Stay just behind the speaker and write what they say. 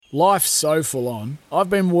Life's so full on. I've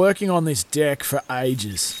been working on this deck for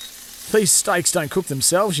ages. These steaks don't cook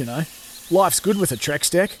themselves, you know. Life's good with a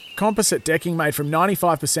Trex deck. Composite decking made from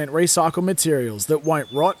 95% recycled materials that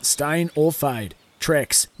won't rot, stain or fade.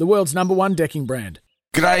 Trex, the world's #1 decking brand.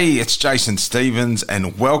 G'day, it's Jason Stevens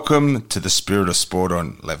and welcome to the Spirit of Sport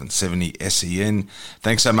on 1170 SEN.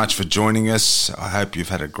 Thanks so much for joining us. I hope you've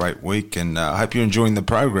had a great week and I hope you're enjoying the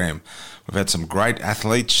program. We've had some great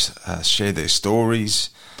athletes share their stories.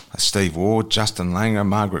 Steve Ward, Justin Langer,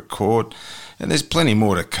 Margaret Court, and there's plenty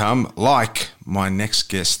more to come, like my next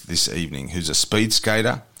guest this evening, who's a speed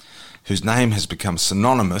skater whose name has become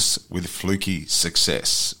synonymous with fluky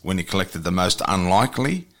success when he collected the most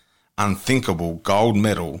unlikely, unthinkable gold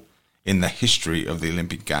medal in the history of the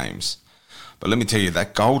Olympic Games. But let me tell you,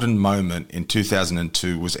 that golden moment in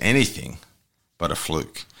 2002 was anything but a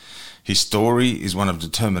fluke. His story is one of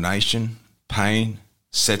determination, pain,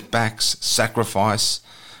 setbacks, sacrifice,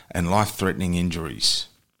 and life-threatening injuries.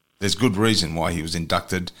 There's good reason why he was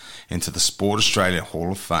inducted into the Sport Australia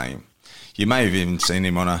Hall of Fame. You may have even seen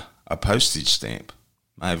him on a postage stamp.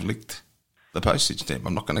 May have licked the postage stamp.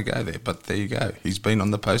 I'm not going to go there, but there you go. He's been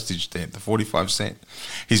on the postage stamp, the 45 cent.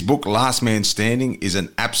 His book, Last Man Standing, is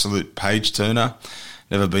an absolute page-turner.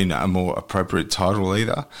 Never been a more appropriate title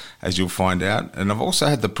either, as you'll find out. And I've also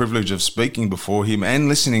had the privilege of speaking before him and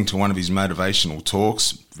listening to one of his motivational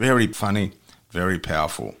talks. Very funny, very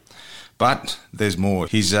powerful. But there's more.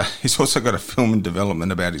 He's also got a film in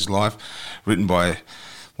development about his life, written by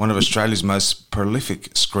one of Australia's most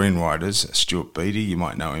prolific screenwriters, Stuart Beattie. You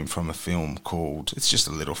might know him from a film called, it's just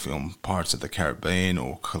a little film, Pirates of the Caribbean,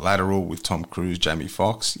 or Collateral with Tom Cruise, Jamie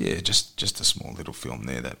Foxx. Yeah, just a small little film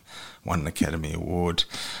there that won an Academy Award.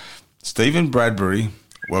 Stephen Bradbury,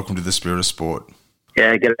 welcome to the Spirit of Sport.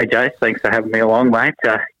 Yeah, g'day, Jace. Thanks for having me along, mate.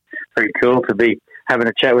 Pretty cool to be having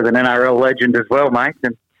a chat with an NRL legend as well, mate.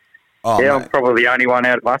 And Oh, yeah, mate. I'm probably the only one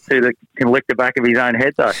out of us two that can lick the back of his own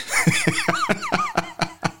head, though.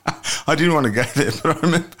 I didn't want to go there, but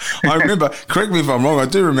I remember, correct me if I'm wrong, I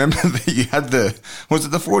do remember that you had was it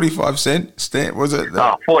the 45 cent stamp? Was it?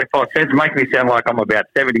 45 cents makes me sound like I'm about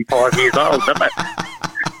 75 years old, doesn't it?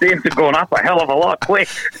 Stamps have gone up a hell of a lot quick.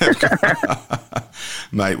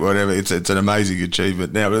 Mate, whatever, it's an amazing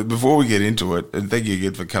achievement. Now, but before we get into it, and thank you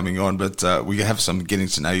again for coming on, but we have some getting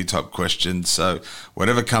to know you type questions, so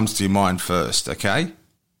whatever comes to your mind first, okay?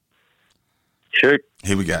 Shoot.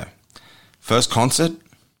 Here we go. First concert?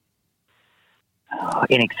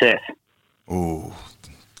 In excess. Oh,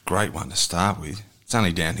 great one to start with. It's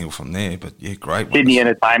only downhill from there, but yeah, great one. Sydney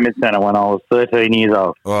Entertainment Centre when I was 13 years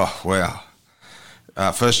old. Oh, wow.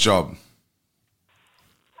 First job?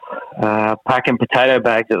 Packing potato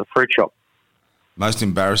bags at the fruit shop. Most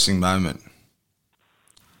embarrassing moment?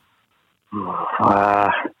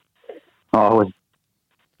 I was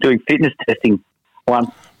doing fitness testing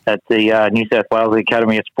once at the New South Wales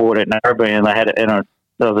Academy of Sport at Narrabeen, and they had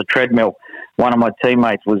there was a treadmill. One of my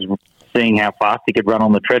teammates was seeing how fast he could run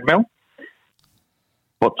on the treadmill,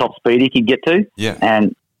 what top speed he could get to, Yeah.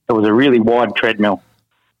 and it was a really wide treadmill,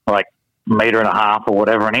 like a metre and a half or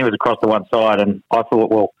whatever, and he was across to one side, and I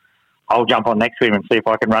thought, well, I'll jump on next to him and see if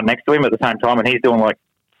I can run next to him at the same time, and he's doing like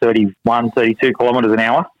 31, 32 kilometres an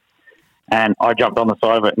hour, and I jumped on the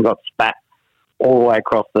side of it and got spat all the way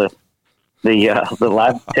across the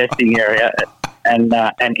lab testing area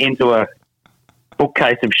and into a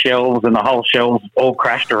bookcase of shelves, and the whole shelves all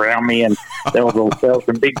crashed around me, and there was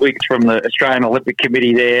some big wigs from the Australian Olympic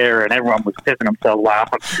Committee there, and everyone was pissing themselves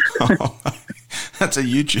laughing. That's a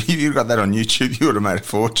YouTube. You got that on YouTube, you would have made a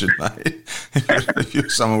fortune, mate.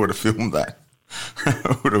 If someone would have filmed that,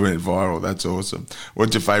 it would have went viral. That's awesome.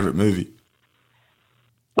 What's your favourite movie?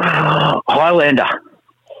 Highlander.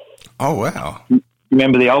 Oh, wow.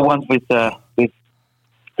 Remember the old ones with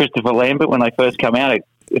Christopher Lambert when they first come out?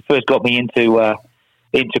 It first got me into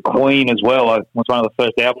Queen as well. Was one of the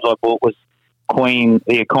first albums I bought was Queen,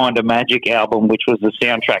 the Kind of Magic album, which was the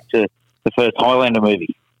soundtrack to the first Highlander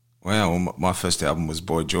movie. Wow, well, my first album was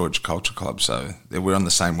Boy George Culture Club, so we're on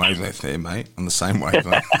the same wavelength there, mate. On the same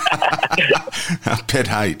wavelength. Pet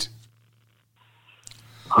hate.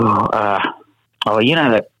 You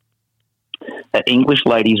know that English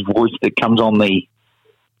lady's voice that comes on the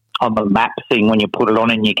map thing when you put it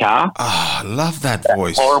on in your car. Oh, I love that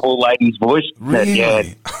voice. Horrible lady's voice.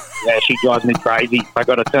 Really? Yeah, she drives me crazy. I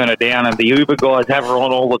got to turn her down, and the Uber guys have her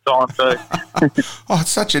on all the time too. Oh,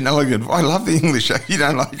 it's such an elegant. I love the English. You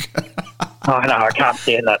don't like? I know. I can't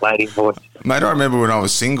stand that lady's voice. Mate, I remember when I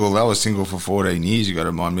was single. I was single for 14 years. You got to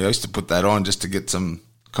remind me. I used to put that on just to get some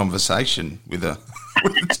conversation with her,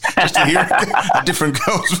 just to hear a different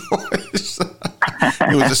girl's voice.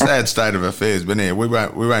 It was a sad state of affairs, but yeah, we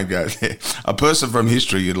won't go there. A person from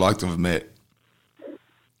history you'd like to have met.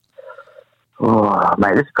 Oh,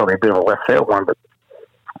 mate, this is probably a bit of a left field one, but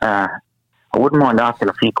I wouldn't mind asking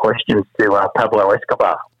a few questions to Pablo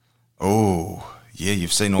Escobar. Oh, yeah,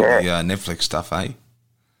 you've seen all the Netflix stuff, eh?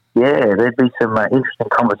 Yeah, there'd be some interesting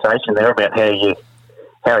conversation there about how he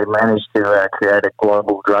managed to create a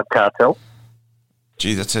global drug cartel.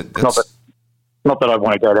 Gee, that's it. Not that I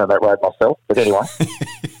want to go down that road myself, but anyway.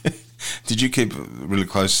 Did you keep a really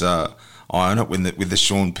close eye on it with the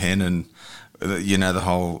Sean Penn and the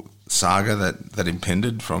whole saga that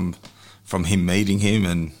impended from him meeting him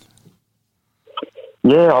and?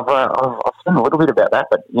 Yeah, I've seen a little bit about that,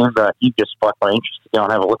 but you've just spiked my interest to go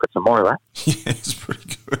and have a look at some more of that. Yeah, it's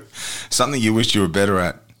pretty good. Something you wished you were better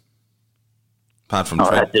at, apart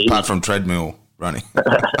from treadmill running.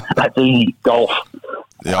 That's easy. Golf.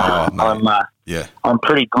 Yeah, I'm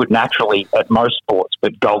pretty good naturally at most sports,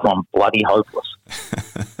 but golf I'm bloody hopeless.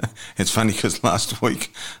 It's funny because last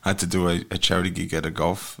week I had to do a charity gig at a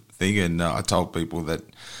golf thing, and I told people that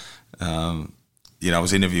I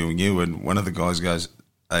was interviewing you, and one of the guys goes,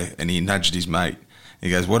 hey, and he nudged his mate. He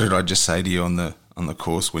goes, "What did I just say to you on the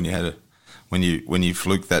course when you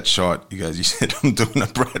fluked that shot?" He goes, "You said I'm doing a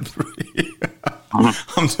Bradbury."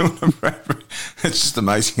 I'm doing a Bradbury. It's just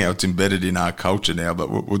amazing how it's embedded in our culture now, but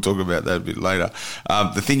we'll talk about that a bit later.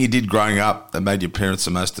 The thing you did growing up that made your parents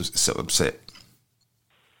the most upset?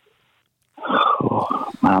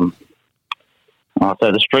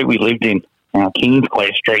 So the street we lived in,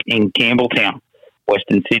 Kingsclear Street in Campbelltown,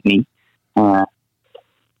 Western Sydney. My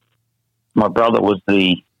brother was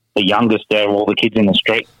the youngest out of all the kids in the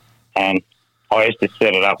street, and I used to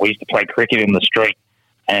set it up. We used to play cricket in the street,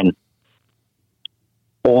 and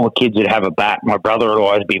all the kids would have a bat. My brother would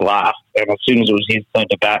always be last, and as soon as it was his turn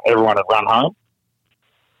to bat, everyone would run home.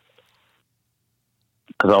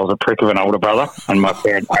 Because I was a prick of an older brother, and my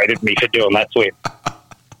parents hated me for doing that to him.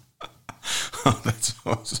 Oh, that's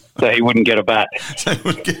awesome. So he wouldn't get a bat.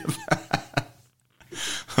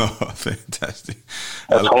 Oh, fantastic.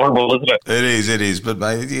 That's horrible, isn't it? It is. But,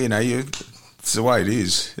 mate, it's the way it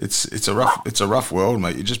is. It's a rough world,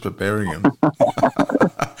 mate. You're just preparing him.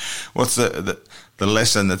 What's the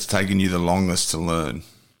lesson that's taken you the longest to learn?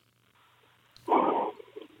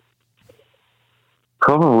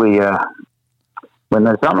 Probably when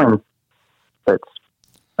there's something that's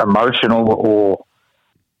emotional or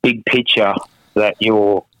big picture that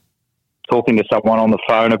you're talking to someone on the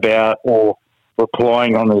phone about or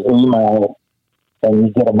replying on the email and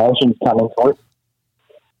you get emotions coming through it,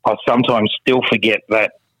 I sometimes still forget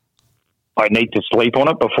that I need to sleep on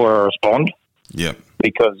it before I respond. Yeah.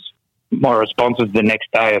 Because my responses the next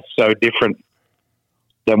day are so different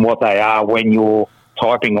than what they are when you're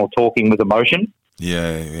typing or talking with emotion.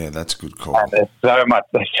 Yeah, that's a good call. And they're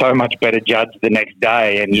so much better judged the next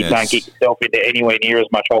day, and you don't get yourself into anywhere near as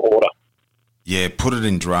much hot water. Yeah, put it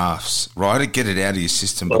in drafts. Write it, get it out of your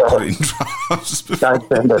system, but put it in drafts. Don't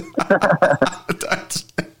send it.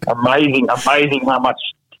 Amazing how much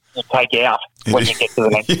you take out when you get to the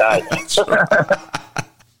next day. That's right.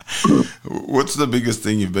 What's the biggest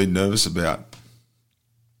thing you've been nervous about?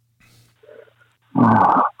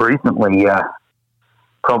 Recently,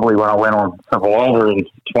 probably when I went on Survivor in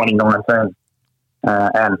 2019,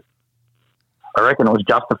 and I reckon it was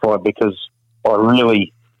justified because I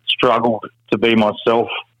really struggled to be myself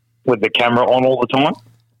with the camera on all the time.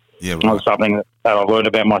 Yeah, right. It was something that I learned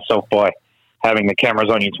about myself by having the cameras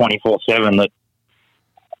on you 24/7. That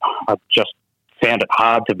I just found it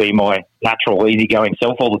hard to be my natural, easygoing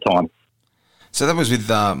self all the time. So that was with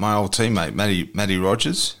my old teammate, Matty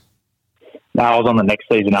Rogers? No, I was on the next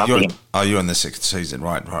season after him. Oh, you're on the second season,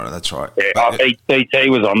 right, that's right. Yeah, ET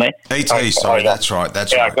was on there. ET, sorry, that's right.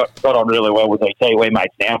 I got on really well with ET. We're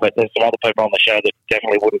mates now, but there's some other people on the show that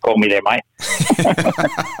definitely wouldn't call me their mate.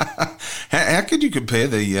 How could you compare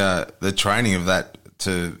the training of that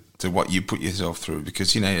to what you put yourself through?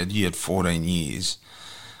 Because, you had 14 years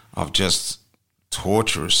of just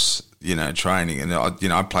torturous, training. And,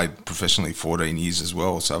 I played professionally 14 years as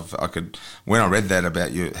well. So when I read that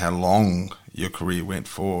about you, how long your career went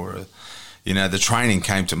for, the training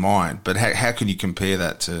came to mind. But how can you compare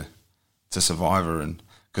that to Survivor? And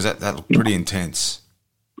because that looked pretty intense.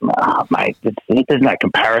 Mate, there's no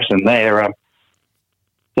comparison there.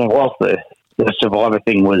 Whilst the Survivor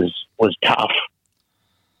thing was tough,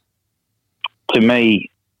 to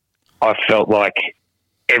me, I felt like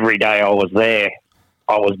every day I was there,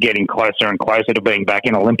 I was getting closer and closer to being back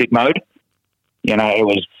in Olympic mode. It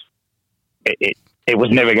was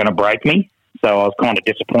never going to break me. So I was kind of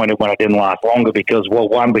disappointed when it didn't last longer because it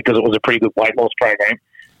was a pretty good weight loss program.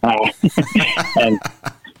 and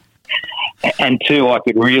and two, I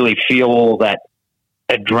could really feel all that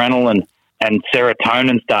adrenaline and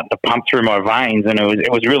serotonin starting to pump through my veins, and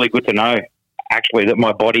it was really good to know actually that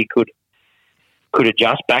my body could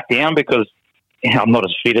adjust back down, because I'm not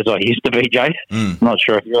as fit as I used to be, Jace. I'm not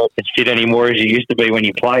sure if you're as fit anymore as you used to be when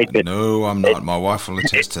you played. But no, I'm not. My wife will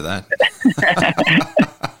attest to that.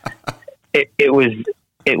 it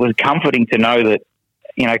was comforting to know that,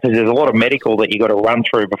 because there's a lot of medical that you got to run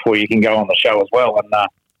through before you can go on the show as well. And,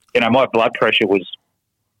 my blood pressure was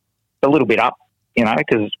a little bit up,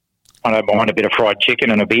 because I don't mind a bit of fried chicken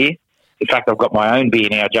and a beer. In fact, I've got my own beer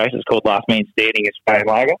now, Jason. It's called Last Man Standing Australian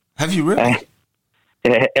Lager. Have you really?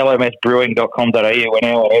 LMSbrewing.com.au we're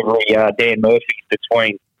now at every Dan Murphy's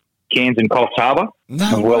between Cairns and Coffs Harbour,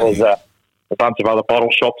 as well as a bunch of other bottle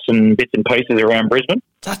shops and bits and pieces around Brisbane.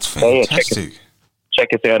 That's fantastic. Check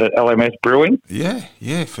us out at LMS Brewing. Yeah,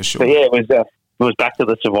 for sure. But it was back to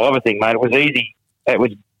the Survivor thing, mate. It was easy. It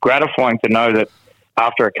was gratifying to know that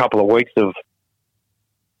after a couple of weeks of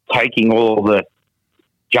taking all the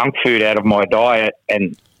junk food out of my diet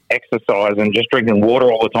and exercise and just drinking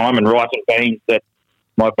water all the time and rice and beans, that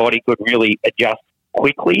my body could really adjust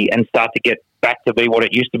quickly and start to get back to be what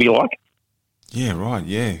it used to be like. Yeah, right,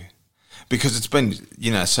 yeah. Because it's been,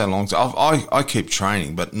 so long. I keep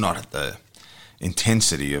training, but not at the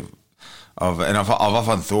intensity of and I've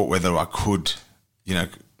often thought whether I could,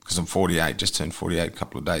 because I'm 48, just turned 48 a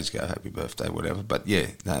couple of days ago. Happy birthday, whatever. But yeah,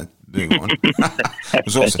 no, moving on. It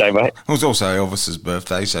was also Elvis's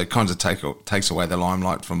birthday, so it kind of takes away the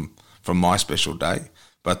limelight from my special day.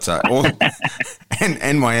 But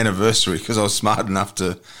and my anniversary, because I was smart enough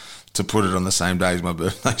to put it on the same day as my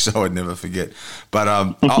birthday, so I'd never forget. But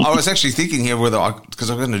I was actually thinking here because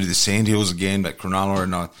I'm going to do the Sandhills again at Cronulla,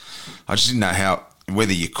 and I just didn't know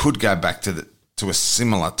whether you could go back to a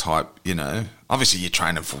similar type. Obviously you're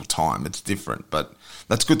training full time; it's different, but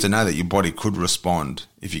that's good to know that your body could respond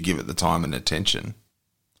if you give it the time and attention.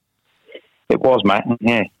 It was, mate.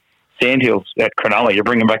 Yeah, Sandhills at Cronulla. You're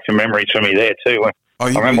bringing back some memories for me there too. I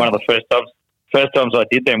remember one of the first times I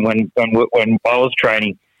did them when I was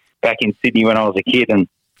training back in Sydney when I was a kid, and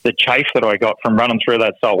the chafe that I got from running through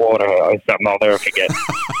that salt water is something I'll never forget.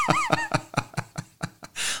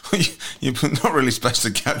 You're not really supposed to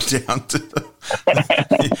go down to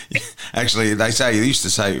Actually, they used to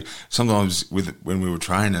say sometimes when we were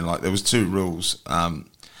training, like there was two rules.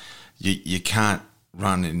 You can't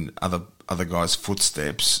run in other guys'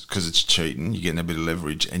 footsteps because it's cheating. You're getting a bit of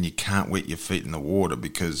leverage, and you can't wet your feet in the water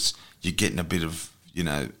because you're getting a bit of,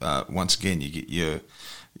 once again, you get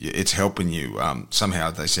it's helping you.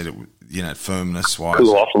 Somehow they said it, firmness wise.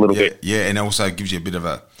 Cool off a little bit. Yeah, and also gives you a bit of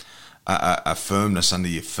a firmness under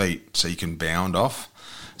your feet so you can bound off.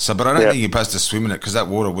 So, but I don't think you're supposed to swim in it because that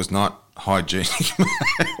water was not hygienic.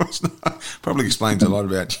 Probably explains a lot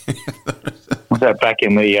about you. Was that back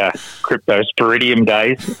in the cryptosporidium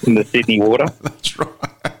days in the Sydney water? That's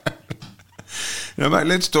right. Mate,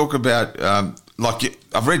 let's talk about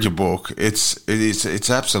I've read your book. It's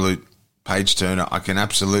absolute page turner. I can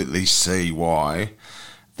absolutely see why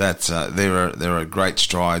that there are great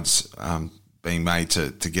strides being made to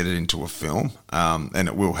get it into a film, and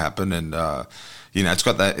it will happen. And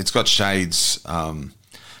it's got shades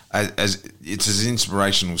as it's as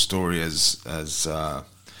inspirational story as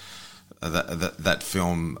that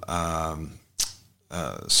film.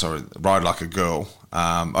 Ride Like a Girl.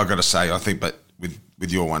 I got to say, I think, but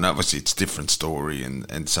with your one, obviously it's a different story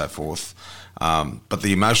and so forth. But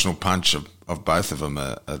the emotional punch of both of them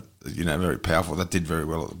are very powerful. That did very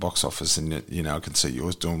well at the box office, and I can see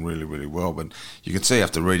yours doing really, really well. But you can see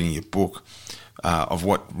after reading your book of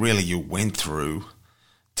what really you went through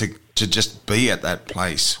to just be at that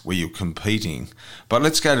place where you're competing. But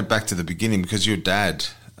let's go back to the beginning, because your dad,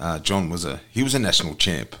 John, was a national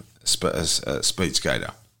champ as a speed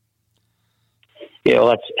skater. Yeah, well,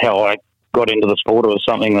 that's how I got into the sport. It was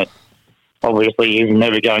something that obviously is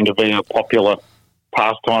never going to be a popular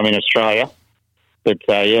pastime in Australia. But,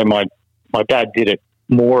 my dad did it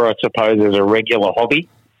more, I suppose, as a regular hobby.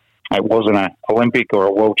 It wasn't an Olympic or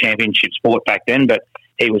a world championship sport back then, but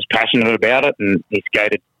he was passionate about it, and he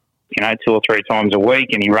skated, 2 or 3 times a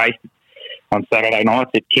week, and he raced on Saturday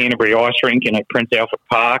nights at Canterbury Ice Rink and at Prince Alfred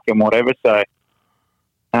Park and whatever. So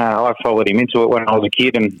I followed him into it when I was a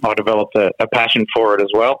kid, and I developed a passion for it as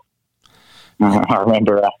well. I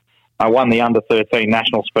remember I won the under-13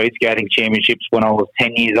 National Speed Skating Championships when I was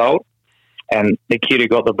 10 years old, and the kid who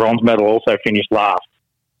got the bronze medal also finished last.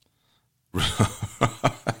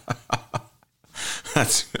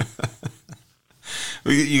 That's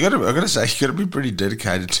I got to say, you got to be pretty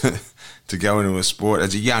dedicated to go into a sport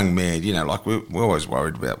as a young man. You know, like we're always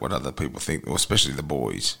worried about what other people think, or especially the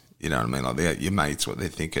boys. You know what I mean? Like your mates, what they're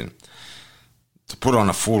thinking. To put on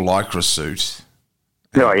a full Lycra suit.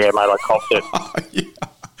 Oh yeah, mate, I copped it. Yeah.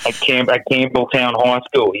 At Campbelltown High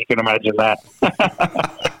School, you can imagine that.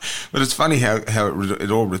 But it's funny how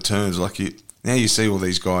it all returns. Like now you see all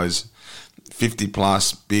these guys, 50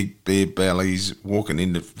 plus, big bare bellies, walking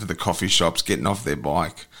into the coffee shops, getting off their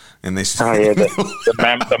bike, and they're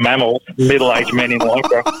the mammals, middle-aged men in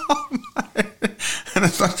Lycra. And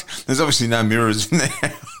it's like there's obviously no mirrors in their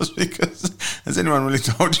house because has anyone really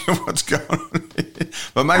told you what's going on here?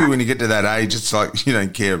 But maybe when you get to that age, it's like you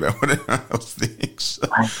don't care about what anyone else thinks.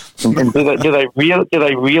 And do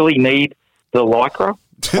they really need the Lycra?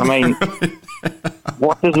 I mean,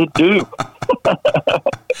 what does it do?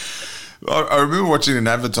 I remember watching an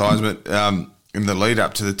advertisement in the lead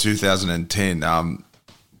up to the 2010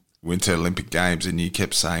 Winter Olympic Games, and you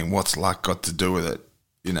kept saying, "What's luck got to do with it?"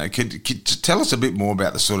 You know, could you tell us a bit more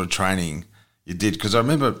about the sort of training you did? Because I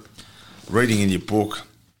remember reading in your book,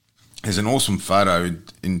 there's an awesome photo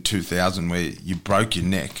in 2000 where you broke your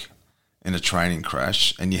neck in a training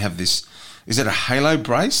crash, and you have this. Is it a halo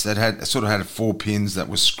brace that had 4 pins that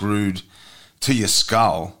were screwed to your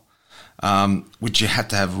skull? Which you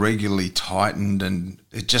had to have regularly tightened, and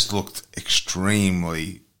it just looked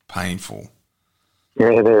extremely painful. Yeah,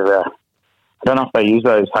 I don't know if they use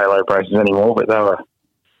those halo braces anymore, but they were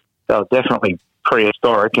definitely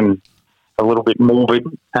prehistoric and a little bit morbid.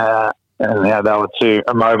 And they were to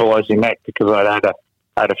immobilise your neck because I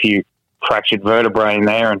had a few fractured vertebrae in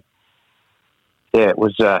there, and yeah, it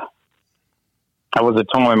was a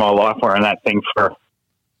time in my life where I had that thing for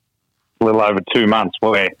a little over 2 months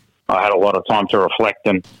where I had a lot of time to reflect,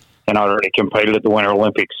 and I'd already competed at the Winter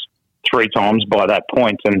Olympics 3 times by that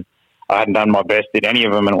point, and I hadn't done my best at any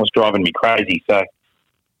of them, and it was driving me crazy. So,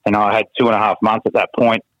 and I had 2.5 months at that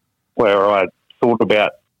point where I thought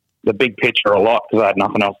about the big picture a lot because I had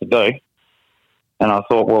nothing else to do. And I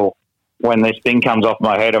thought, well, when this thing comes off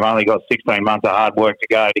my head, I've only got 16 months of hard work to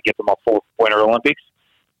go to get to my 4th Winter Olympics.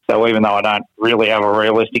 So even though I don't really have a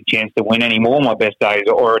realistic chance to win anymore, my best days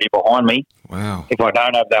are already behind me. Wow. If I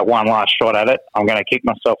don't have that one last shot at it, I'm going to kick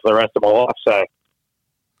myself for the rest of my life. So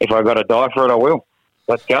if I've got to die for it, I will.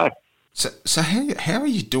 Let's go. So how are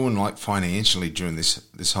you doing, like, financially during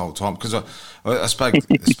this whole time? Because I spoke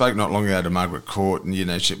not long ago to Margaret Court, and you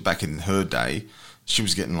know, back in her day, she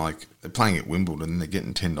was getting, like, they're playing at Wimbledon, they're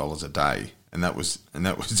getting $10 a day, and that was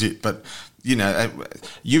it. But you know,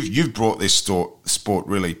 you've brought this sport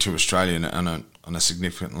really to Australia on a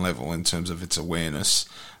significant level in terms of its awareness.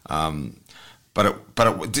 But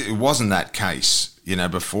it wasn't that case, you know,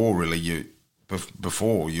 before your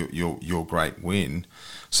great win.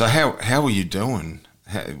 So how were you doing?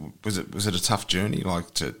 Was it a tough journey,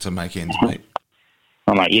 like to make ends meet?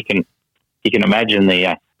 Oh, mate, you can imagine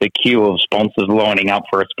the queue of sponsors lining up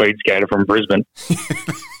for a speed skater from Brisbane.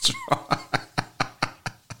 That's right.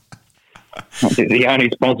 The only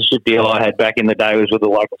sponsorship deal I had back in the day was with the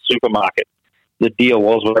local supermarket. The deal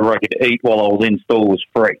was whatever I could eat while I was in store was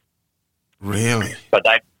free. Really? But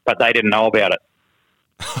they didn't know about it.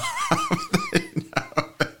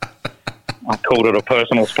 I called it a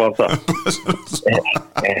personal sponsor.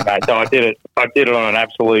 Yeah, mate, so I did it on an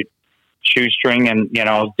absolute shoestring, and you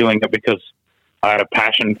know I was doing it because I had a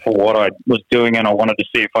passion for what I was doing, and I wanted to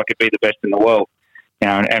see if I could be the best in the world. You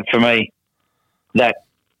know, and for me, that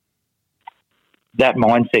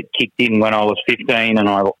mindset kicked in when I was 15, and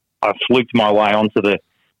I fluked my way onto the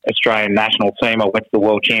Australian national team. I went to the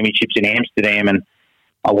World Championships in Amsterdam, and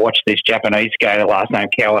I watched this Japanese skater, last name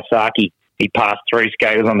Kawasaki. He passed 3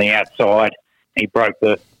 skaters on the outside. He broke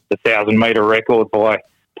the 1,000-metre record by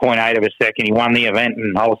 0.8 of a second. He won the event,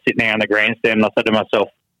 and I was sitting there on the grandstand, and I said to myself,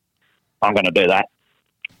 I'm going to do that.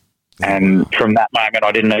 And from that moment,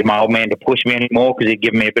 I didn't need my old man to push me anymore because he'd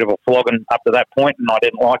given me a bit of a flogging up to that point, and I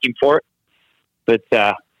didn't like him for it. But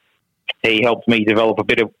he helped me develop a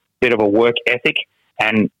bit of a work ethic,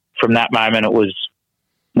 and from that moment, it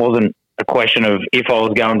wasn't a question of if I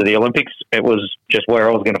was going to the Olympics. It was just where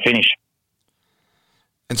I was going to finish.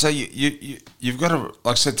 And so you've got to,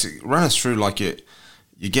 like I said, to run us through, like you're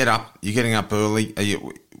getting up early.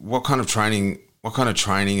 What kind of training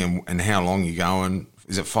and how long you going?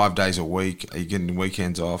 Is it 5 days a week? Are you getting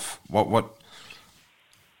weekends off? What?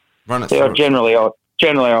 Run it through. Generally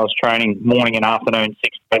I was training morning and afternoon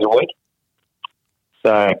 6 days a week.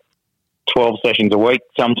 So 12 sessions a week,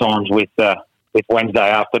 sometimes with Wednesday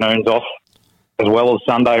afternoons off as well as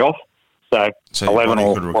Sunday off. So 11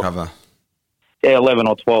 or could recover. 11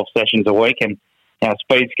 or 12 sessions a week. And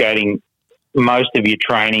speed skating, most of your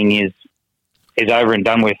training is over and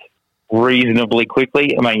done with reasonably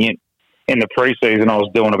quickly. I mean, in the pre-season, I was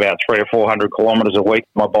doing about 300 or 400 kilometres a week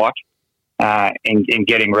on my bike and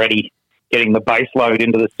getting ready, getting the base load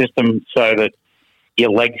into the system so that your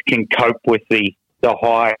legs can cope with the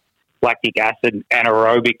high lactic acid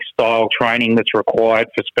anaerobic style training that's required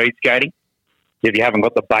for speed skating. If you haven't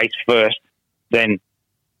got the base first, then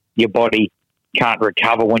your body can't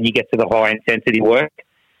recover when you get to the high intensity work.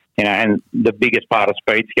 And the biggest part of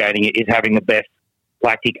speed skating is having the best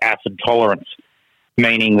lactic acid tolerance,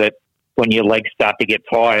 meaning that when your legs start to get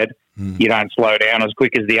tired, you don't slow down as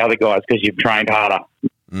quick as the other guys because you've trained harder.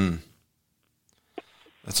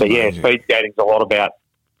 That's amazing. Speed skating's a lot about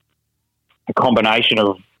a combination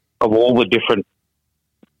of all the different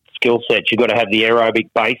skill sets. You've got to have the aerobic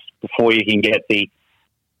base before you can get the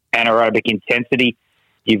anaerobic intensity.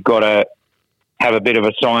 You've got to have a bit of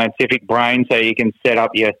a scientific brain so you can set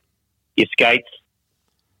up your skates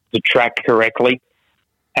to track correctly.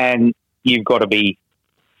 And you've got to be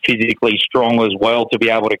physically strong as well to be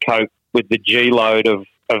able to cope with the G load of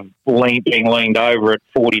being leaned over at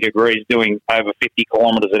 40 degrees doing over 50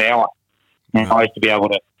 kilometres an hour. And I used to be able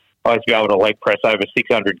to leg press over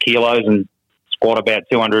 600 kilos and squat about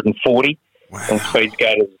 240. Wow. And speed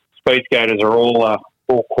skaters are all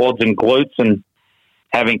quads and glutes, and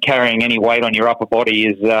carrying any weight on your upper body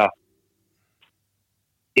is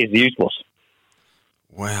useless.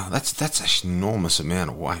 Wow, that's an enormous amount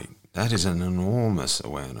of weight. That is an enormous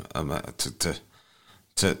amount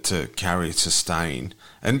to carry, sustain.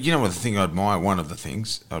 And you know what the thing I admire, one of the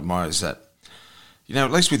things I admire is that, you know,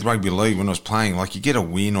 at least with rugby league when I was playing, like you get a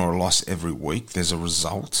win or a loss every week, there's a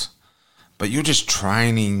result. But you're just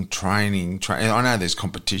training. I know there's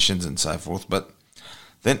competitions and so forth, but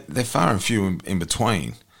then they're far and few in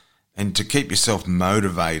between. And to keep yourself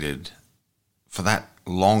motivated for that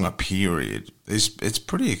long a period, it's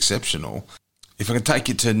pretty exceptional. If I can take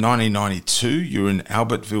you to 1992, you're in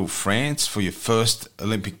Albertville, France for your first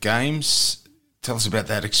Olympic Games. Tell us about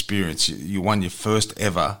that experience. You won your first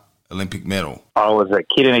ever Olympic medal. I was a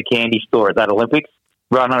kid in a candy store at that Olympics,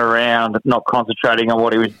 running around, not concentrating on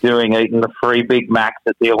what he was doing, eating the free Big Macs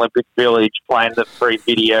at the Olympic Village, playing the free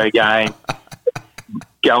video game,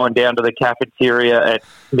 going down to the cafeteria at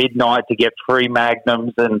midnight to get free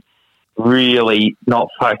Magnums, and really not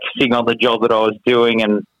focusing on the job that I was doing,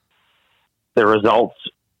 and the results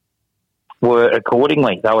were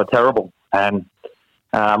accordingly. They were terrible. And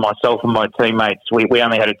myself and my teammates, we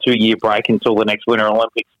only had a 2-year break until the next Winter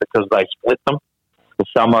Olympics because they split them. The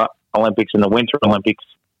Summer Olympics and the Winter Olympics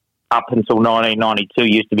up until 1992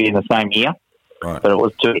 used to be in the same year. Right. But it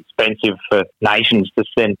was too expensive for nations to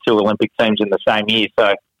send 2 Olympic teams in the same year.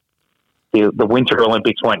 So the Winter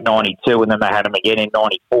Olympics went 92 and then they had them again in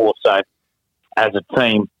 94. So as a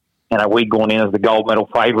team, you know, we'd gone in as the gold medal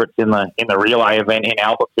favourites in the relay event in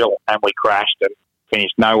Albertville, and we crashed and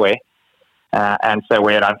finished nowhere. And so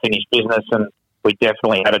we had unfinished business, and we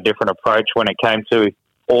definitely had a different approach when it came to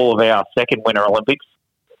all of our second Winter Olympics,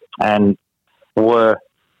 and were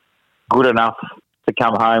good enough to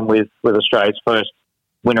come home with Australia's first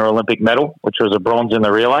Winter Olympic medal, which was a bronze in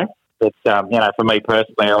the relay. But, you know, for me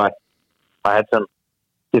personally, I had some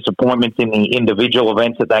disappointments in the individual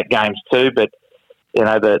events at that Games too, but you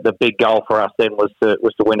know, the big goal for us then was to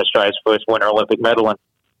win Australia's first Winter Olympic medal. And,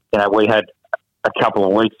 you know, we had a couple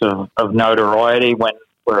of weeks of notoriety when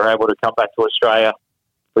we were able to come back to Australia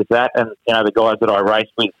with that. And, you know, the guys that I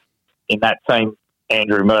raced with in that team,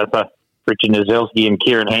 Andrew Murtha, Richard Nozelski and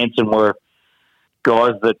Kieran Hansen, were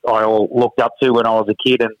guys that I all looked up to when I was a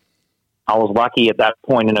kid. And I was lucky at that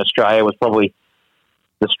point in Australia. Was probably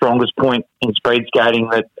the strongest point in speed skating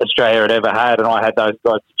that Australia had ever had. And I had those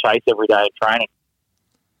guys to chase every day in training.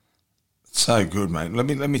 So good, mate.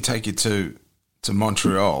 Let me take you to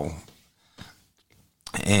Montreal,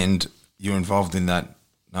 and you're involved in that.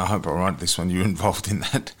 I hope I write this one. You're involved in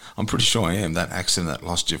that. I'm pretty sure I am. That accident that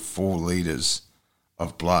lost you 4 litres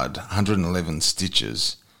of blood, 111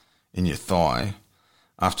 stitches in your thigh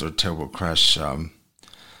after a terrible crash. Can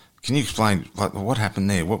you explain what happened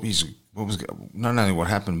there? What was not only what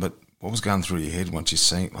happened, but what was going through your head once you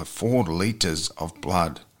seen 4 litres of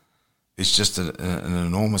blood? It's just an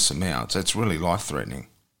enormous amount. So it's really life-threatening.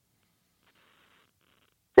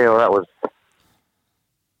 Yeah, well, that was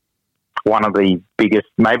one of the biggest,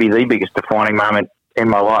 maybe the biggest defining moment in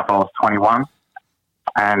my life. I was 21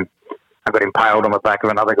 and I got impaled on the back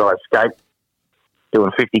of another guy's skate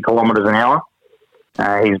doing 50 kilometres an hour.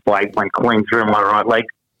 His blade went clean through my right leg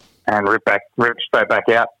and ripped straight back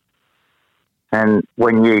out. And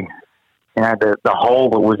when you know, the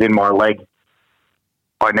hole that was in my leg,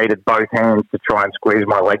 I needed both hands to try and squeeze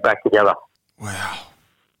my leg back together. Wow.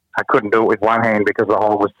 I couldn't do it with one hand because the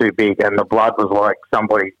hole was too big, and the blood was like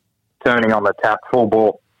somebody turning on the tap full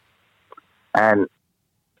bore. And,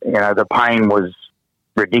 the pain was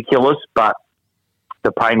ridiculous, but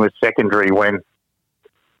the pain was secondary when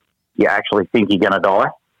you actually think you're going to die.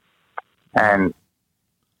 And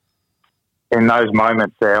in those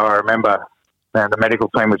moments there, I remember the medical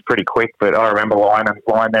team was pretty quick, but I remember lying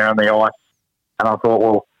there on the ice, and I thought,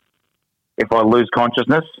 well, if I lose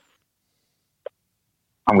consciousness,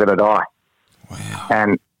 I'm going to die. Wow.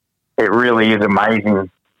 And it really is amazing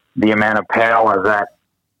the amount of power that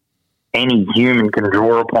any human can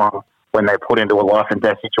draw upon when they're put into a life and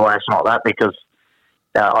death situation like that, because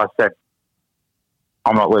I said,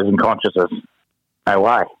 I'm not losing consciousness. No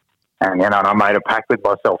way. And, and I made a pact with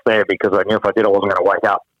myself there because I knew if I did, I wasn't going to wake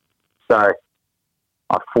up. So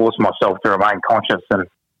I forced myself to remain conscious. And,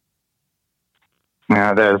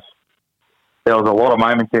 there was a lot of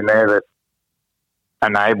moments in there that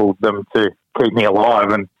enabled them to keep me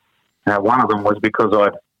alive. And one of them was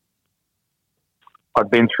because I'd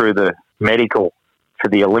been through the medical for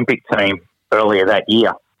the Olympic team earlier that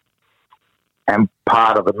year. And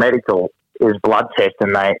part of the medical is blood test,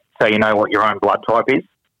 and so you know what your own blood type is.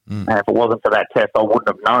 And if it wasn't for that test, I wouldn't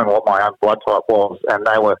have known what my own blood type was. And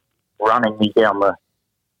they were running me down the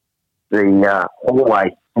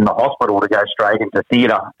hallway in the hospital to go straight into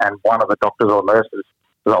theatre. And one of the doctors or nurses,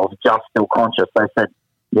 because I was just still conscious, they said,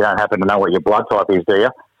 "You don't happen to know what your blood type is, do you?"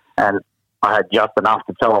 And I had just enough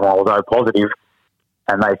to tell them I was O positive.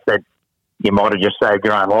 And they said, "You might have just saved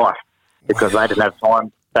your own life," because they didn't have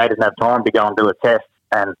time. They didn't have time to go and do a test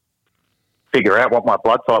and figure out what my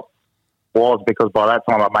blood type was, because by that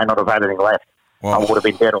time I may not have had anything left. Wow. I would have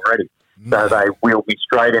been dead already. So they wheeled me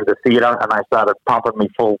straight into theatre, and they started pumping me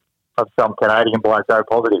full of some Canadian blokes O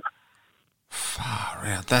positive. Far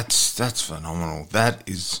out. That's phenomenal. That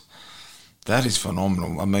is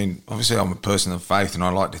phenomenal. I mean, obviously I'm a person of faith, and I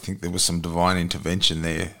like to think there was some divine intervention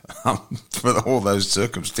there for all those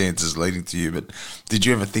circumstances leading to you. But did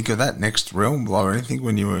you ever think of that next realm or anything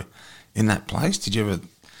when you were in that place? Did you ever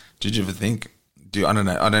think? I don't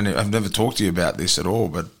know. I've never talked to you about this at all.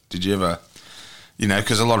 But did you ever?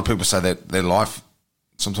 Because a lot of people say that their life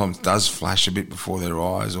sometimes does flash a bit before their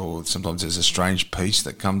eyes, or sometimes there's a strange peace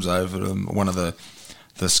that comes over them. One of the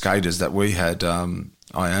skaters that we had,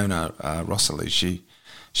 Iona Rosalie, she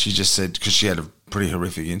just said, because she had a pretty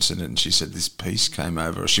horrific incident, and she said this peace came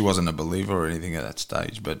over her. She wasn't a believer or anything at that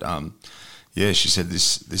stage, but she said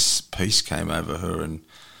this peace came over her. And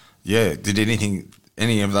did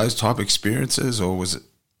any of those type experiences, or was it?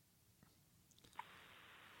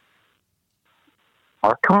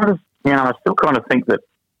 I still kind of think that,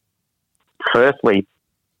 firstly,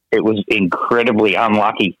 it was incredibly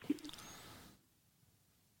unlucky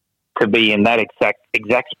to be in that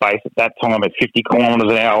exact space at that time at 50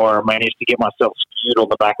 kilometres an hour. I managed to get myself skewed on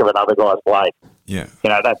the back of another guy's blade. Yeah.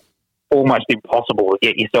 That's almost impossible to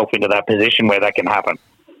get yourself into that position where that can happen.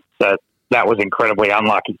 So that was incredibly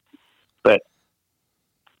unlucky. But,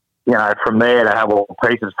 from there to have all the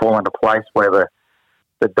pieces fall into place where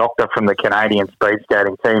the doctor from the Canadian speed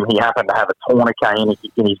skating team, he happened to have a tourniquet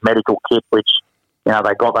in his medical kit, which, they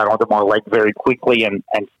got that onto my leg very quickly and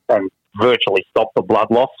virtually stopped the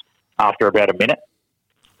blood loss after about a minute.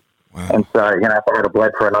 Wow. And so, if I had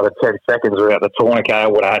bled for another 10 seconds without the tourniquet, I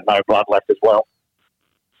would have had no blood left as well.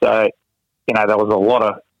 So, there was a lot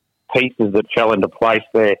of pieces that fell into place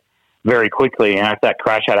there very quickly. If that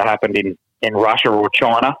crash had happened in Russia or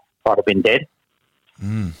China, I'd have been dead.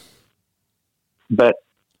 Mm. But,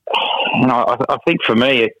 I think for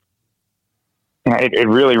me, it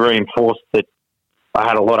really reinforced that I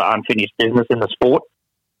had a lot of unfinished business in the sport.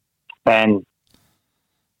 And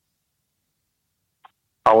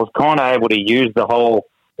I was kind of able to use the whole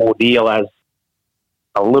ordeal as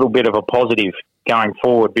a little bit of a positive going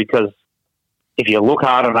forward, because if you look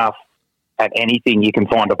hard enough at anything, you can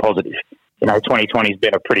find a positive. 2020 has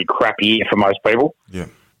been a pretty crappy year for most people. Yeah.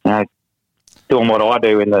 Doing what I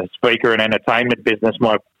do in the speaker and entertainment business,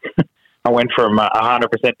 I went from 100%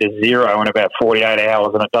 to zero in about 48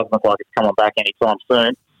 hours, and it doesn't look like it's coming back anytime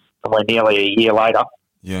soon. And we're nearly a year later.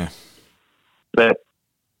 Yeah. But,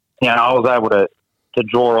 I was able to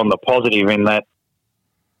draw on the positive in that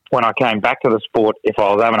when I came back to the sport, if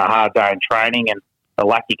I was having a hard day in training and the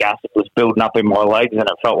lactic acid was building up in my legs and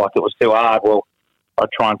it felt like it was too hard, well,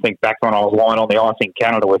 I'd try and think back when I was lying on the ice in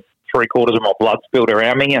Canada with 3/4 of my blood spilled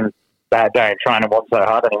around me, and that day in training wasn't so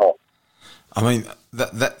hard anymore. I mean,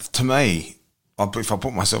 that to me, if I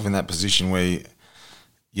put myself in that position where,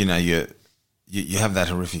 you have that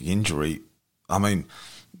horrific injury, I mean,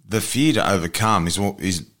 the fear to overcome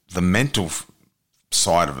is the mental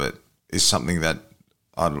side of it is something that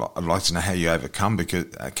I'd like to know how you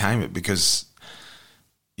came it because,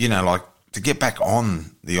 you know, like to get back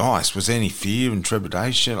on the ice, was there any fear and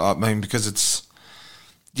trepidation? I mean, because it's,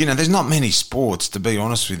 you know, there's not many sports, to be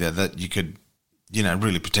honest with you, that you could, you know,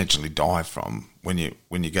 really potentially die from when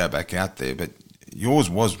you go back out there. But yours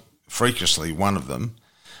was freakishly one of them.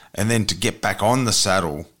 And then to get back on the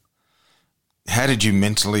saddle, how did you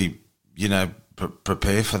mentally, you know,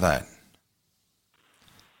 prepare for that?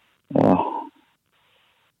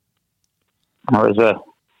 There's a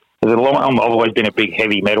long. I've always been a big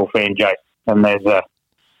heavy metal fan, Jake, and there's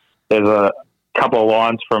a couple of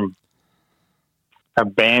lines from a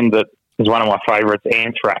band that is one of my favourites,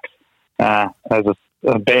 Anthrax. There's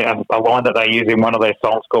a line that they use in one of their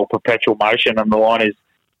songs called "Perpetual Motion," and the line is,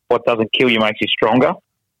 "What doesn't kill you makes you stronger."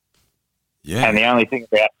 Yeah. And the only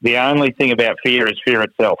thing about fear is fear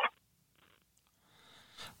itself.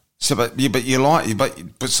 So, but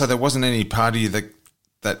so there wasn't any part of you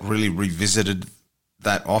that really revisited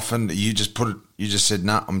that often. You just said,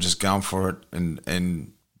 "No, I'm just going for it,"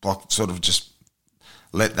 and sort of just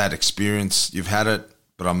let that experience. You've had it,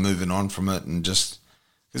 but I'm moving on from it, and just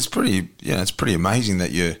it's pretty amazing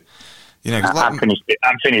that you know,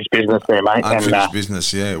 unfinished business there, mate. Unfinished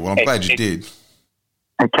business, yeah. Well, I'm glad you did.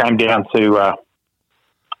 It came down to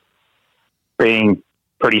being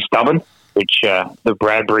pretty stubborn, which the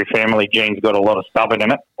Bradbury family gene's got a lot of stubborn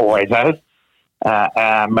in it, always has.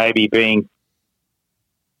 Maybe being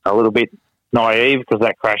a little bit naive because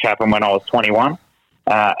that crash happened when I was 21.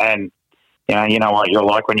 And, you know what you're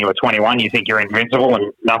like when you were 21, you think you're invincible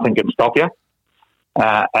and nothing can stop you.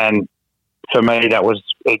 And for me, that was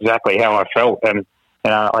exactly how I felt. And,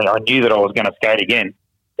 you know, I knew that I was going to skate again.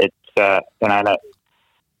 It's, you know,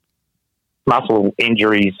 muscle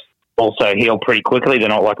injuries also heal pretty quickly. They're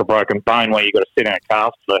not like a broken bone where you've got to sit in a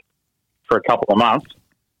cast for a couple of months.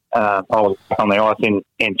 I was on the ice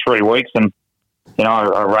in 3 weeks, and you know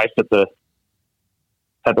I raced at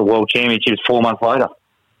the World Championships 4 months later.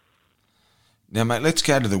 Now, mate, let's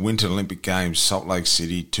go to the Winter Olympic Games, Salt Lake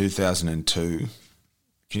City, 2002.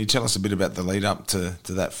 Can you tell us a bit about the lead up to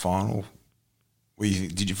that final?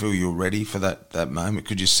 Did you feel you were ready for that moment?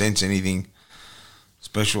 Could you sense anything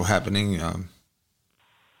special happening?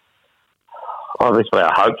 Obviously,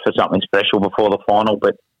 I hoped for something special before the final,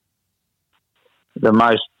 but the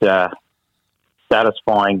most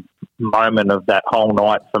satisfying moment of that whole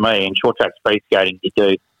night for me in short track speed skating, you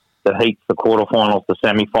do the heats, the quarterfinals, the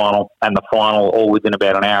semi-final, and the final all within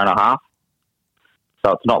about an hour and a half.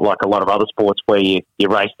 So it's not like a lot of other sports where you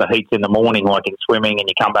race the heats in the morning, like in swimming, and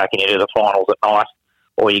you come back and you do the finals at night,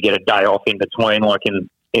 or you get a day off in between, like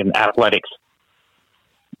in athletics.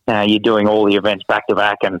 You're doing all the events back to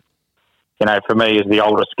back, and you know, for me as the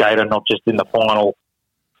oldest skater, not just in the final,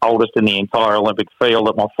 oldest in the entire Olympic field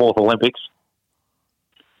at my 4th Olympics.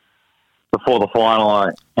 Before the final,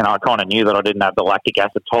 I kind of knew that I didn't have the lactic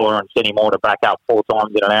acid tolerance anymore to back up 4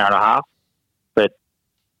 times in an hour and a half. But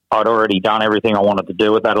I'd already done everything I wanted to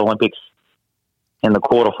do at that Olympics. In the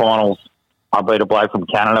quarterfinals, I beat a bloke from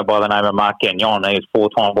Canada by the name of Mark Gagnon. He was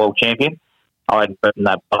 4-time world champion. I had beaten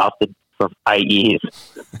that bastard for 8 years.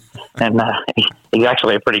 And he's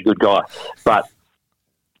actually a pretty good guy. But,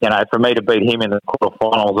 you know, for me to beat him in the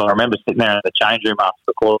quarterfinals, I remember sitting there in the change room after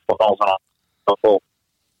the quarterfinals and I thought,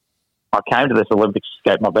 I came to this Olympics to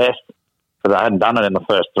skate my best because I hadn't done it in the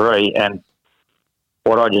first 3. And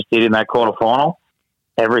what I just did in that quarterfinal,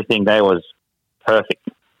 everything there was perfect.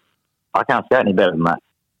 I can't skate any better than that.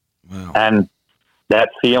 Wow. And that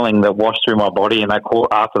feeling that washed through my body in that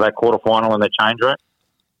after that quarterfinal in the change room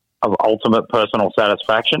of ultimate personal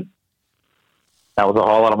satisfaction, that was the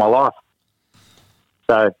highlight of my life.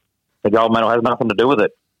 So the gold medal has nothing to do with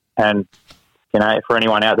it. And, you know, for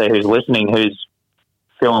anyone out there who's listening who's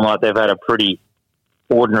feeling like they've had a pretty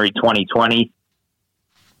ordinary 2020,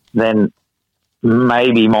 then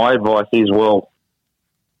maybe my advice is, well,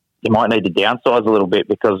 you might need to downsize a little bit,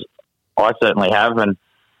 because I certainly have. And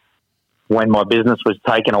when my business was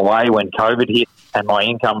taken away, when COVID hit and my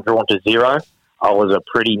income drawn to zero, I was a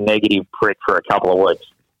pretty negative prick for a couple of weeks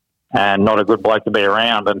and not a good bloke to be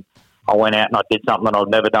around. And I went out and I did something that I'd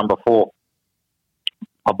never done before.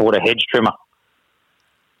 I bought a hedge trimmer.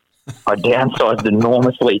 I downsized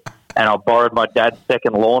enormously, and I borrowed my dad's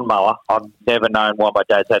second lawnmower. I've never known why my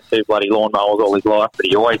dad's had 2 bloody lawnmowers all his life, but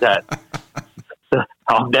he always had.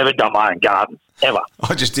 I've never done my own gardens, ever.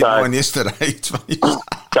 I just did one yesterday.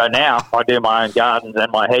 So now I do my own gardens,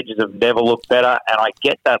 and my hedges have never looked better, and I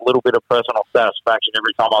get that little bit of personal satisfaction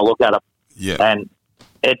every time I look at them. Yeah. And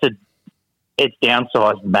it's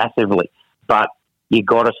downsized massively, but you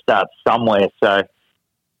got to start somewhere. So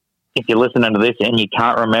if you're listening to this and you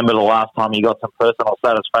can't remember the last time you got some personal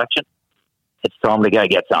satisfaction, it's time to go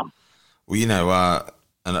get some. Well,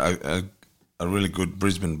 a really good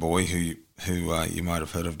Brisbane boy who you might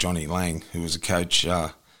have heard of, Johnny Lang, who was a coach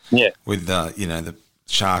with the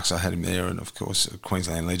Sharks. I had him there, and of course a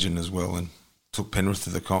Queensland legend as well, and took Penrith to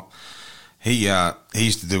the comp. He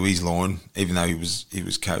used to do his lawn, even though he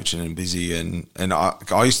was coaching and busy, and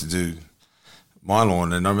I used to do my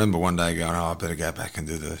lawn. And I remember one day going, I better go back and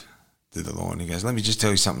do the lawn. He goes, let me just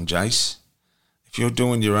tell you something, Jace. If you're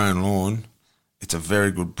doing your own lawn, it's a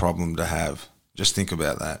very good problem to have. Just think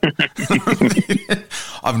about that.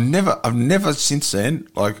 I've never since then,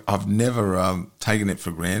 I've never taken it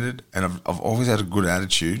for granted, and I've always had a good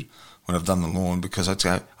attitude when I've done the lawn, because I'd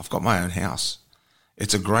go, I've got my own house.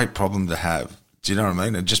 It's a great problem to have. Do you know what I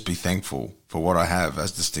mean? And just be thankful for what I have,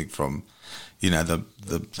 as distinct from,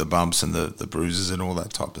 the bumps and the bruises and all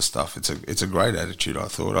that type of stuff. It's a great attitude, I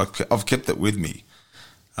thought. I've kept it with me.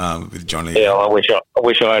 With Johnny. Yeah, I wish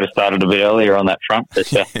I had started a bit earlier on that front. But,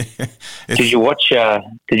 did you watch the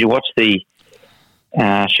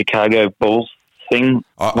Chicago Bulls thing?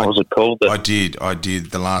 What was it called? I did.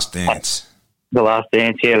 The Last Dance. The Last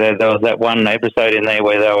Dance. Yeah, there was that one episode in there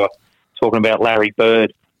where they were talking about Larry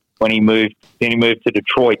Bird when he moved to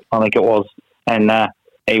Detroit, I think it was, and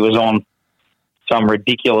he was on some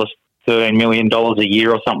ridiculous $13 million a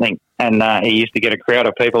year or something, and he used to get a crowd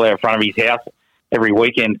of people out in front of his house every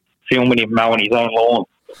weekend filming him mowing his own lawn.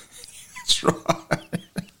 That's right.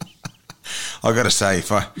 I got to say,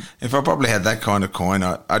 if I probably had that kind of coin,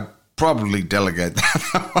 I'd probably delegate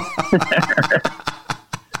that.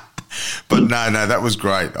 But no, that was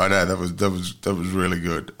great. I know that was really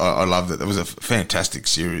good. I loved it. That was a fantastic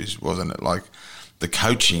series, wasn't it? Like the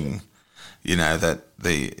coaching, they were at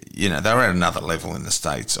another level in the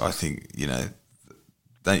States. I think,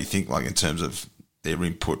 don't you think, like in terms of their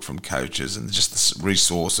input from coaches and just the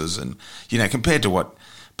resources, and compared to what,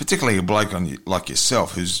 particularly a bloke like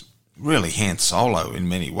yourself who's really hand solo in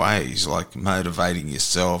many ways, like motivating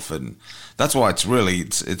yourself, and that's why it's really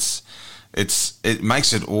it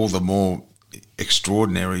makes it all the more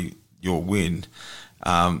extraordinary, your win,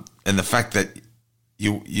 and the fact that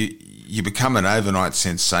you become an overnight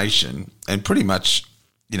sensation, and pretty much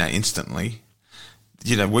instantly.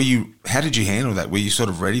 How did you handle that? Were you sort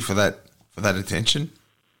of ready for that attention?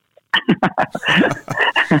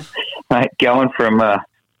 Mate, going from a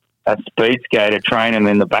speed skater training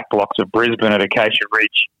in the back blocks of Brisbane at Acacia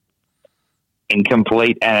Ridge in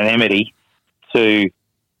complete anonymity to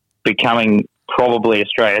becoming probably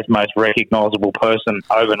Australia's most recognisable person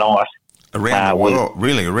overnight.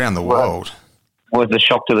 Around the world. Was a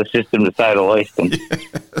shock to the system, to say the least. And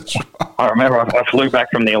that's right. I remember I flew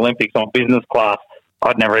back from the Olympics on business class.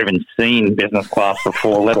 I'd never even seen business class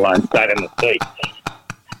before, let alone sat in the seat.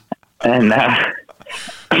 And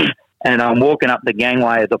and I'm walking up the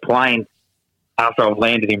gangway of the plane after I've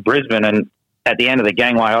landed in Brisbane, and at the end of the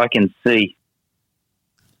gangway I can see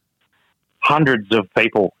hundreds of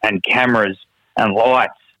people and cameras and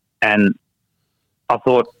lights, and I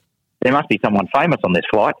thought, there must be someone famous on this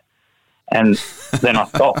flight. And then I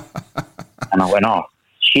stopped and I went, oh,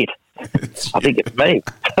 shit, I think it's me.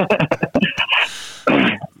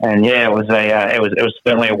 And yeah, it was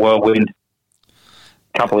certainly a whirlwind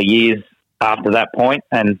couple of years after that point.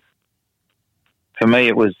 And for me,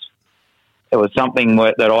 it was something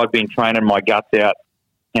that I'd been training my guts out,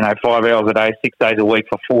 5 hours a day, 6 days a week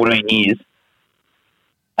for 14 years,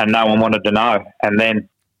 and no one wanted to know. And then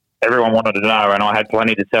everyone wanted to know, and I had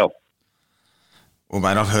plenty to tell. Well,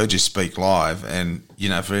 mate, I've heard you speak live, and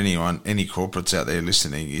for any corporates out there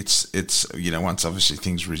listening, it's once obviously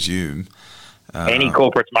things resume. Any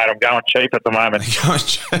corporates, mate, I'm going cheap at the moment.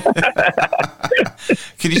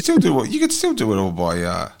 Can you still do what? You can still do it all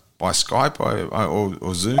by Skype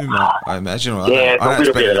or Zoom, I imagine. Yeah, it's a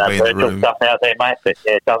little bit of that virtual stuff out there, mate, but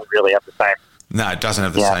yeah, it doesn't really have the same. No, it doesn't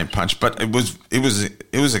have the same punch, but it was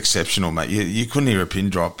exceptional, mate. You couldn't hear a pin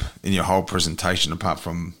drop in your whole presentation apart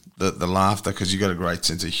from the laughter, because you got a great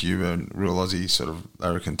sense of humour and real Aussie sort of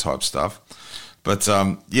American type stuff. But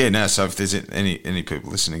so if there's any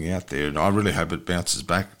people listening out there, I really hope it bounces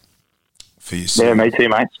back for you. Yeah, me too,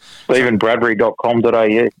 mate.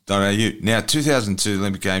 StephenBradbury.com.au. Now, 2002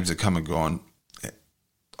 Olympic Games are come and gone.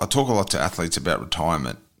 I talk a lot to athletes about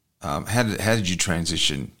retirement. How did you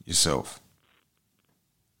transition yourself?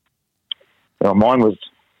 Well, mine was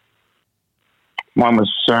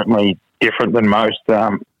certainly different than most.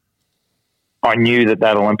 I knew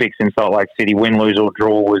that Olympics in Salt Lake City, win, lose or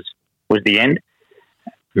draw, was the end.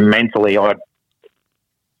 Mentally, I'd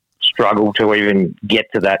struggled to even get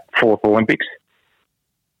to that fourth Olympics.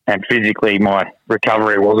 and physically my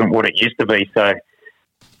recovery wasn't what it used to be. So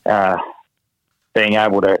being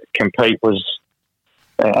able to compete was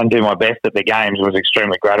and do my best at the games was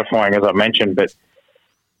extremely gratifying, as I mentioned. But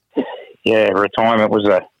yeah, retirement was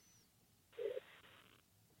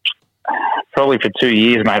probably for 2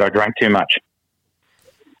 years, mate. I drank too much.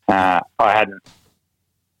 I hadn't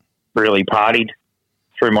really partied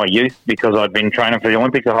through my youth because I'd been training for the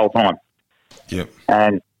Olympics the whole time. Yep.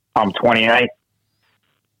 And I'm 28.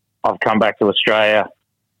 I've come back to Australia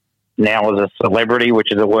now as a celebrity,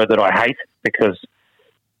 which is a word that I hate because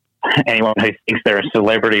anyone who thinks they're a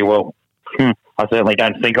celebrity, well, I certainly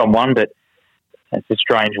don't think I'm one, but it's a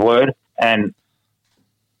strange word. And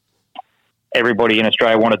everybody in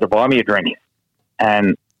Australia wanted to buy me a drink.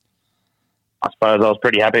 And I suppose I was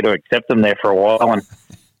pretty happy to accept them there for a while. And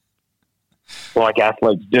like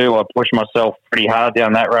athletes do, I pushed myself pretty hard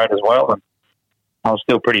down that road as well. And I was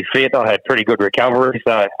still pretty fit. I had pretty good recovery,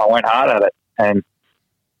 so I went hard at it. And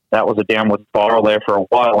that was a downward spiral there for a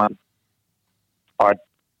while. And I'd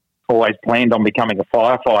always planned on becoming a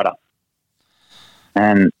firefighter.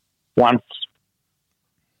 And once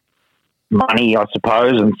money, I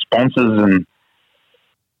suppose, and sponsors and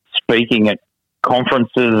speaking at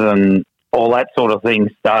conferences and all that sort of thing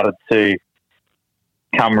started to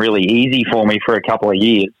come really easy for me for a couple of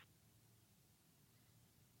years,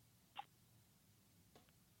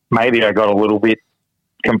 maybe I got a little bit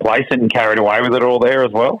complacent and carried away with it all there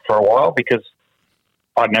as well for a while because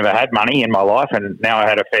I'd never had money in my life and now I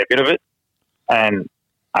had a fair bit of it and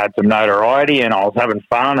I had some notoriety and I was having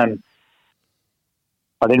fun and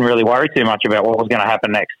I didn't really worry too much about what was going to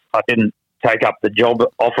happen next. I didn't take up the job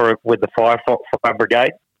offer with the fire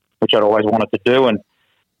brigade, which I'd always wanted to do. And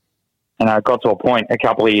I got to a point a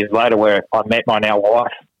couple of years later where I met my now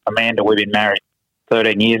wife, Amanda. We've been married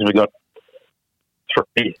 13 years. We got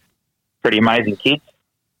three pretty amazing kids.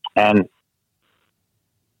 And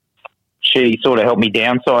she sort of helped me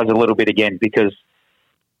downsize a little bit again because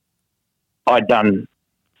I'd done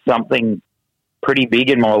something pretty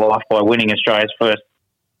big in my life by winning Australia's first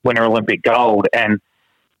Winter Olympic gold. And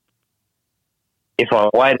if I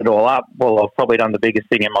weighed it all up, well, I've probably done the biggest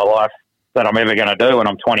thing in my life that I'm ever going to do, and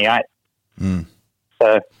I'm 28.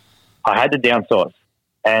 So I had to downsize,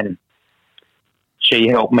 and she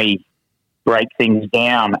helped me break things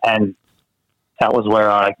down, and that was where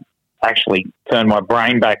I actually turned my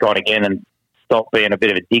brain back on again and stopped being a bit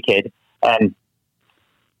of a dickhead. And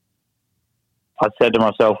I said to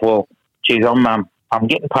myself, well, geez, I'm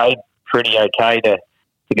getting paid pretty okay to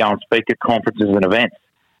go and speak at conferences and events,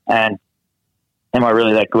 and am I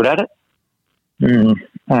really that good at it?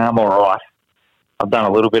 I'm all right. I've done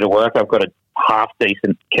a little bit of work. I've got a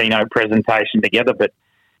half-decent keynote presentation together, but,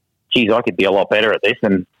 geez, I could be a lot better at this,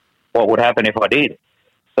 and what would happen if I did?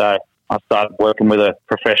 So I started working with a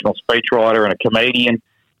professional speechwriter and a comedian,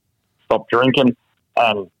 stopped drinking,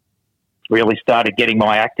 and really started getting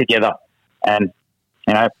my act together. And,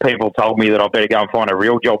 you know, people told me that I better go and find a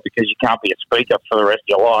real job because you can't be a speaker for the rest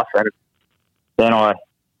of your life. And then I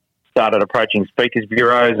started approaching speakers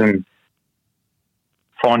bureaus and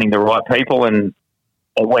finding the right people, and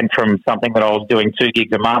it went from something that I was doing 2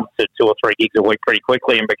 gigs a month to 2 or 3 gigs a week pretty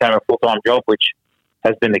quickly and became a full-time job, which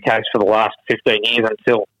has been the case for the last 15 years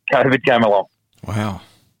until COVID came along. Wow.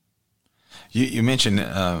 You mentioned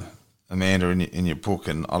Amanda in your book,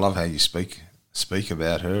 and I love how you speak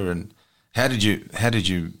about her. And how did you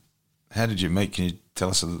meet? Can you tell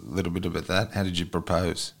us a little bit about that? How did you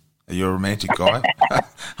propose? Are you a romantic guy?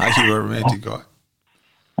 Are you a romantic guy?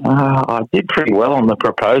 I did pretty well on the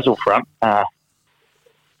proposal front.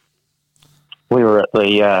 We were at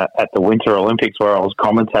the Winter Olympics where I was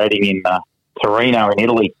commentating in Torino in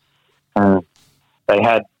Italy. They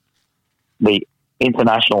had the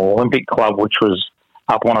International Olympic Club, which was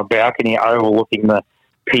up on a balcony overlooking the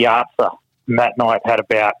piazza. And that night had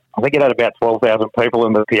about 12,000 people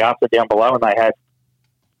in the piazza down below, and they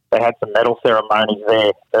had some medal ceremonies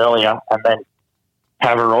there earlier, and then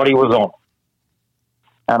Pavarotti was on.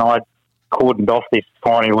 And I cordoned off this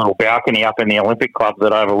tiny little balcony up in the Olympic Club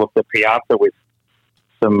that overlooked the piazza with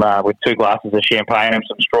 2 glasses of champagne and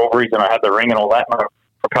some strawberries, and I had the ring and all that, and I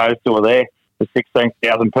proposed to her there with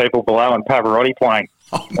 16,000 people below and Pavarotti playing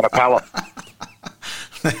in a palace.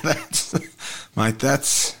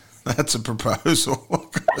 That's a proposal.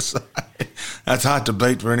 What can I say? That's hard to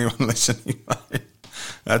beat for anyone listening, mate.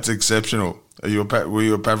 That's exceptional. Were you a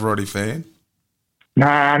Pavarotti fan?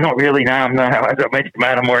 Nah, not really. No. As I mentioned,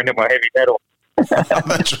 mate, I'm more into my heavy metal.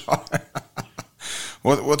 That's right.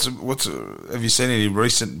 What's have you seen any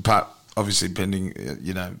recent part? Obviously, pending,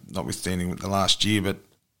 notwithstanding the last year, but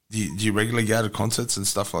do you regularly go to concerts and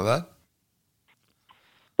stuff like that?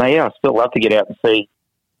 yeah, I still love to get out and see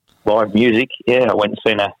live music. Yeah, I went and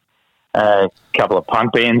seen a couple of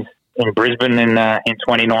punk bands in Brisbane in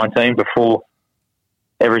 2019 before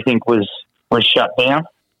everything was shut down.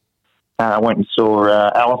 I went and saw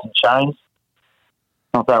Alice in Chains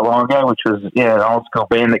not that long ago, which was an old school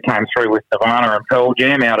band that came through with Nirvana and Pearl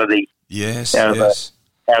Jam out of the Seattle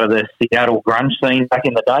grunge scene back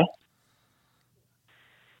in the day.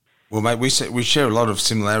 Well, mate, we share a lot of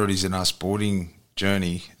similarities in our sporting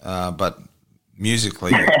journey, but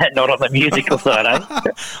musically, not on the musical side, eh?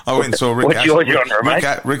 I went and saw Rick. What's your genre, mate?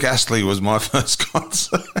 Rick Astley was my first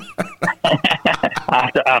concert.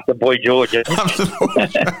 after Boy George.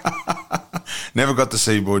 Never got to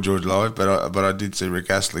see Boy George live, but I did see Rick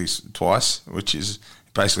Astley twice, which is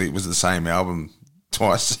basically it was the same album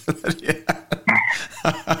twice.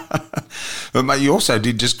 But mate, you also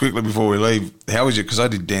did, just quickly before we leave, how was it? Because I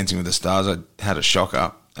did Dancing with the Stars. I had a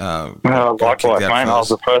shocker. Likewise, mate. I was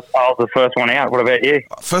the first one out. What about you?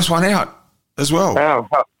 First one out as well. Oh,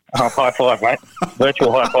 high five, mate.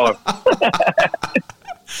 Virtual high five.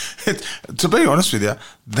 To be honest with you,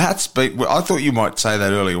 I thought you might say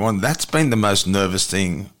that earlier on. That's been the most nervous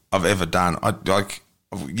thing I've ever done.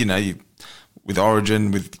 With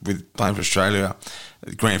Origin, with playing for Australia,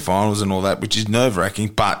 grand finals and all that, which is nerve-wracking,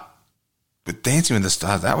 but with Dancing with the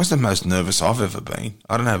Stars, that was the most nervous I've ever been.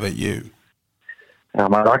 I don't know about you. Oh,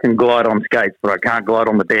 mate, I can glide on skates, but I can't glide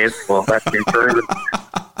on the dance floor. That's been proven.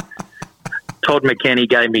 Todd McKenney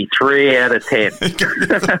gave me 3 out of 10.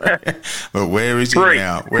 But where is he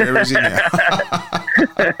now? Where is he now?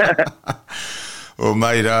 Well,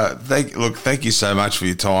 mate, thank you so much for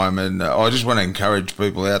your time, and I just want to encourage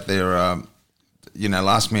people out there.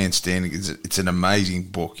 Last Man Standing. It's an amazing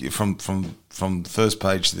book. From the first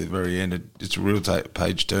page to the very end, it's a real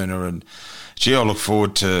page turner. And gee, I look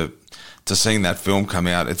forward to seeing that film come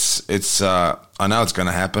out. It's I know it's going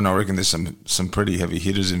to happen. I reckon there's some pretty heavy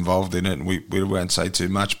hitters involved in it, and we won't say too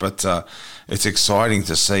much. But it's exciting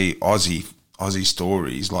to see Aussie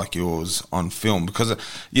stories like yours on film, because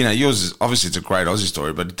yours is obviously, it's a great Aussie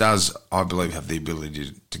story, but it does, I believe, have the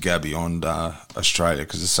ability to go beyond Australia,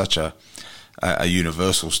 because it's such a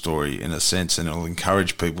universal story in a sense, and it'll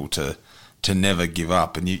encourage people to never give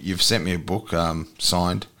up. And you've sent me a book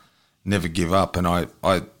signed, Never Give Up, and I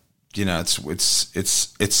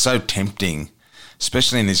it's so tempting,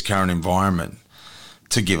 especially in this current environment,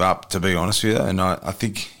 to give up, to be honest with you. And I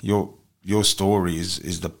think your story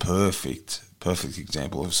is the perfect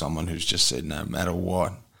example of someone who's just said, no matter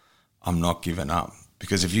what, I'm not giving up.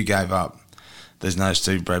 Because if you gave up, there's no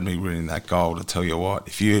Steve Bradbury winning that goal. To tell you what,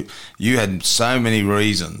 if you had so many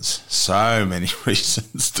reasons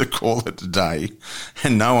to call it a day,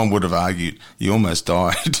 and no one would have argued, you almost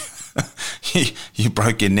died. You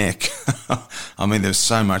broke your neck. I mean, there's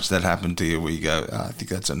so much that happened to you where you go, I think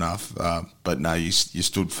that's enough. But no, you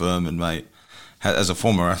stood firm, and mate, as a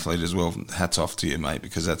former athlete as well, hats off to you, mate,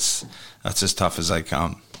 because that's as tough as they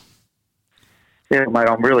come. Yeah, mate,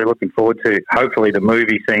 I'm really looking forward to, hopefully, the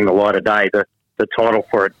movie seeing the light of day. The title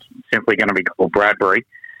for it's simply going to be called Bradbury.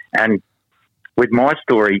 And with my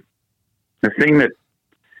story, the thing that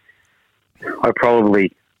I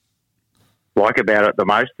probably like about it the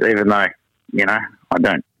most, even though, I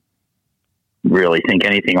don't really think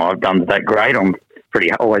anything I've done is that great. I'm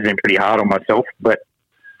always been pretty hard on myself, but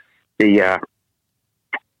my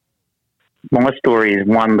story is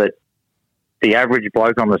one that the average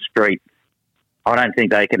bloke on the street, I don't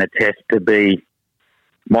think they can attest to be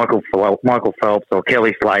Michael Phelps or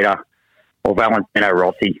Kelly Slater or Valentino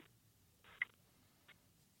Rossi,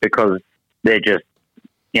 because they're just,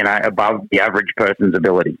 above the average person's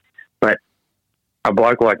ability. But a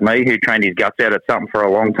bloke like me who trained his guts out at something for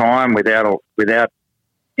a long time without the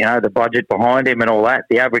budget behind him and all that,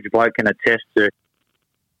 the average bloke can attest to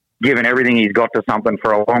giving everything he's got to something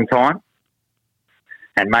for a long time,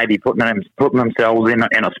 and maybe putting themselves in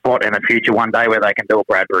a spot in the future one day where they can do a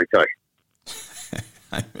Bradbury too.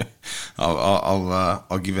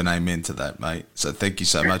 I'll give an amen to that, mate. So thank you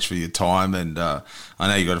so much for your time, and I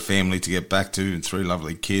know you got a family to get back to and 3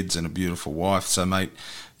 lovely kids and a beautiful wife. So, mate,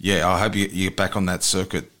 yeah, I hope you get back on that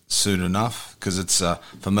circuit soon enough, because it's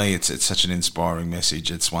for me it's such an inspiring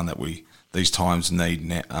message. It's one that these times need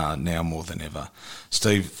now more than ever.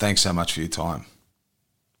 Steve, thanks so much for your time.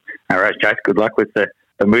 All right, Jace. Good luck with the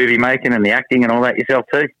movie making and the acting and all that yourself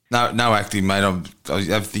too. No acting, mate.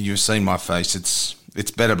 You've seen my face. It's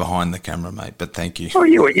better behind the camera, mate, but thank you. Oh,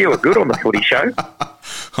 you were good on the footy show.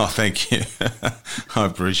 Oh, thank you. I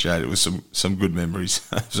appreciate it. It was some good memories,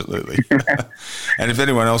 absolutely. And if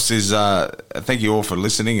anyone else is, thank you all for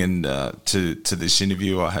listening and to this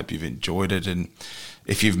interview. I hope you've enjoyed it. And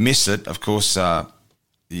if you've missed it, of course,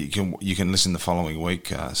 you can listen the following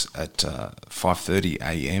week at 5:30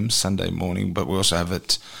 a.m. Sunday morning. But we also have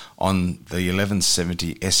it on the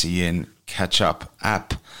 1170 SEN Catch Up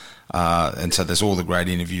app. And so there's all the great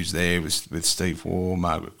interviews there with Steve Waugh,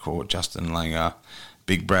 Margaret Court, Justin Langer,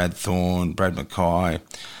 Big Brad Thorne, Brad Mackay,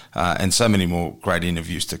 and so many more great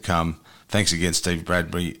interviews to come. Thanks again, Steve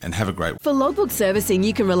Bradbury, and have a great week. For logbook servicing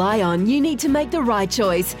you can rely on, you need to make the right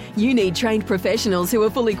choice. You need trained professionals who are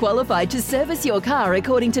fully qualified to service your car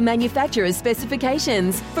according to manufacturer's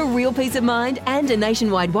specifications. For real peace of mind and a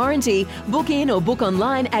nationwide warranty, book in or book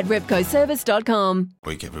online at repcoservice.com.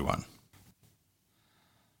 Week, everyone.